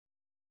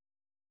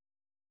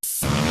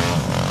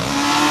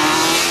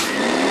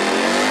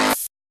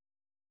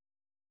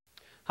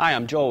Hi,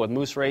 I'm Joel with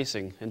Moose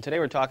Racing, and today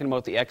we're talking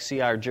about the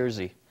XCR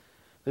Jersey.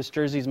 This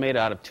jersey is made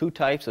out of two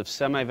types of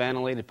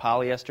semi-vanillated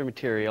polyester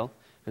material.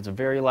 It's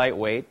very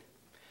lightweight,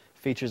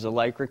 features a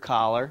lycra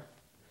collar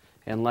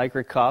and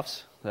lycra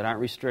cuffs that aren't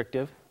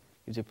restrictive,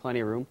 gives you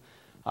plenty of room.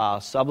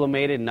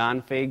 Sublimated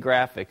non-fade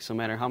graphics, no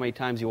matter how many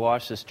times you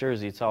wash this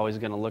jersey, it's always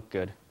going to look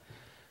good.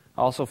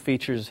 Also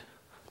features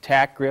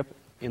tack grip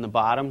in the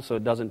bottom so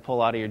it doesn't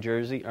pull out of your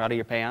jersey or out of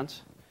your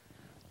pants.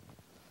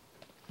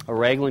 A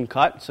raglan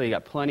cut, so you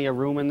got plenty of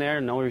room in there,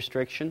 no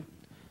restriction.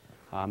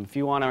 If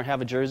you want to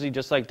have a jersey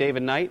just like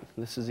David Knight,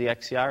 this is the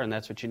XCR, and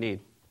that's what you need.